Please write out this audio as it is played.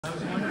Oh.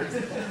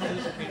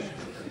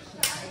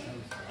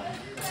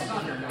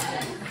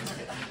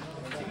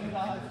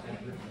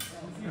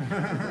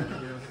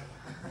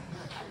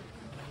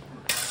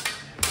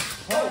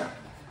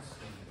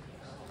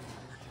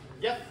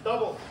 Yep,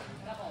 double.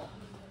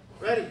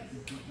 Ready.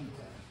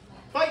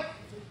 Fight.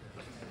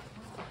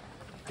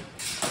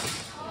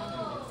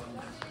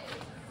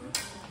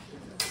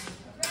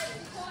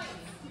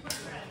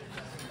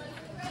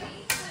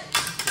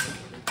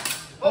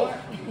 Oh.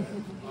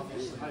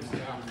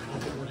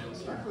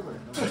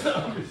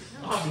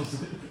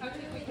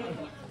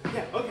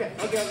 Yeah, okay,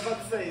 I was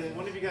about to say that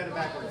one of you got it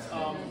backwards.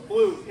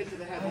 Blue, hit to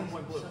the head, 1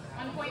 point blue.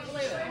 1 point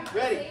blue.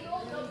 Ready.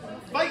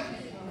 Fight.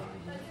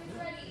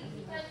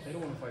 They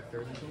don't want to fight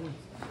fair,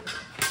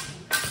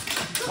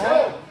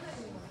 Oh.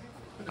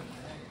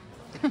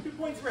 2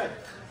 points red.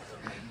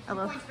 I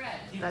love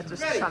that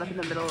just shot up in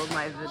the middle of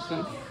my vid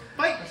feed.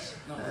 Fight.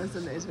 That was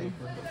amazing.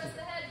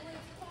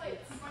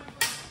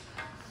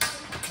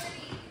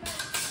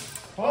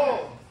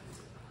 Oh.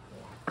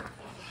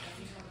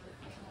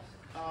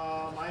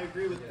 I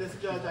agree with this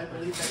judge. I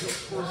believe that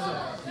his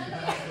torso.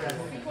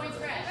 2 points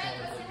red.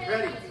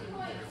 Ready.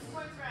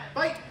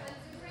 Fight.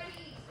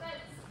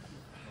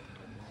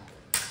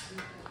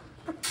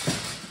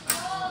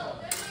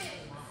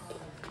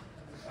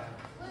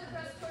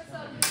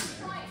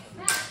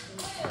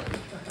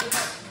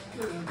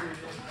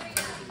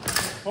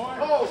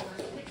 Oh.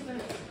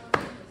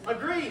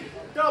 Agreed.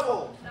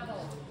 Double.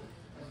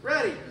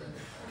 Ready.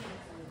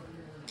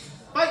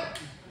 Fight.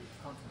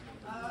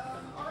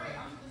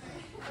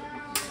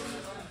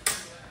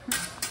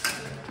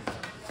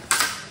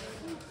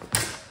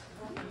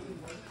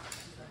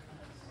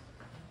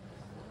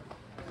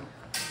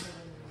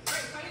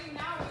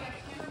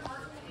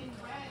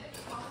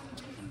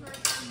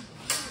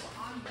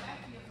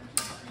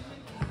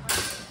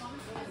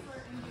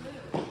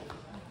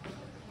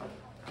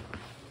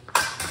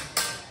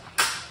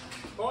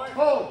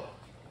 Hold.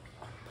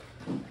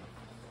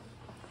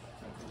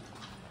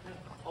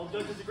 All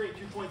judges agree.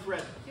 2 points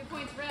red. 2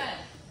 points red.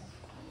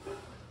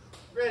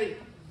 Ready.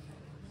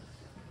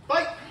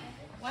 Fight.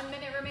 1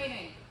 minute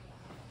remaining.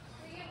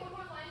 Can we get one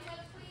more line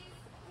judge, please?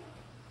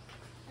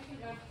 I can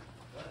go.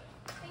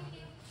 Thank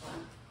you.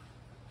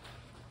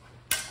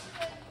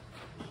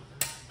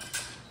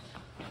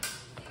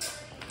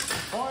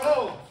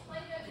 Oh.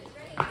 Line judge is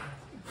ready.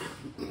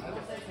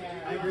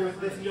 I agree with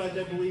this judge.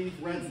 I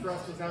believe red's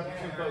thrust was out to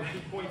vote. 2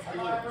 points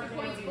blue. 2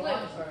 points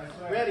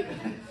blue. Ready.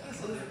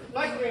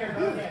 Fight.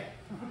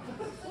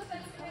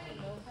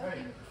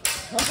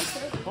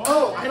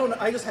 Oh, I don't know.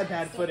 I just had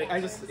bad footing. I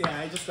just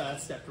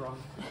stepped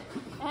wrong.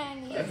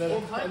 And And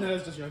then I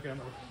was just joking. I'm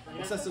like,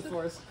 excessive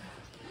force.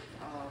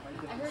 I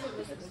heard it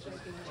was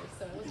joking,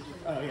 so it was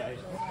Oh, yeah.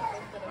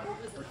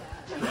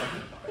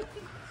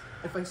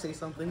 If I say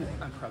something,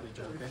 I'm probably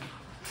joking.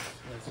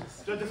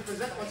 Judges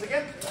present once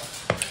again.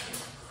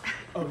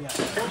 Oh, yeah.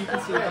 You can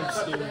see I'm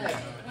stewing.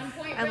 1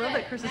 point I love red.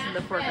 that Chris is in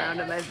the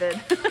foreground of my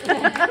vid.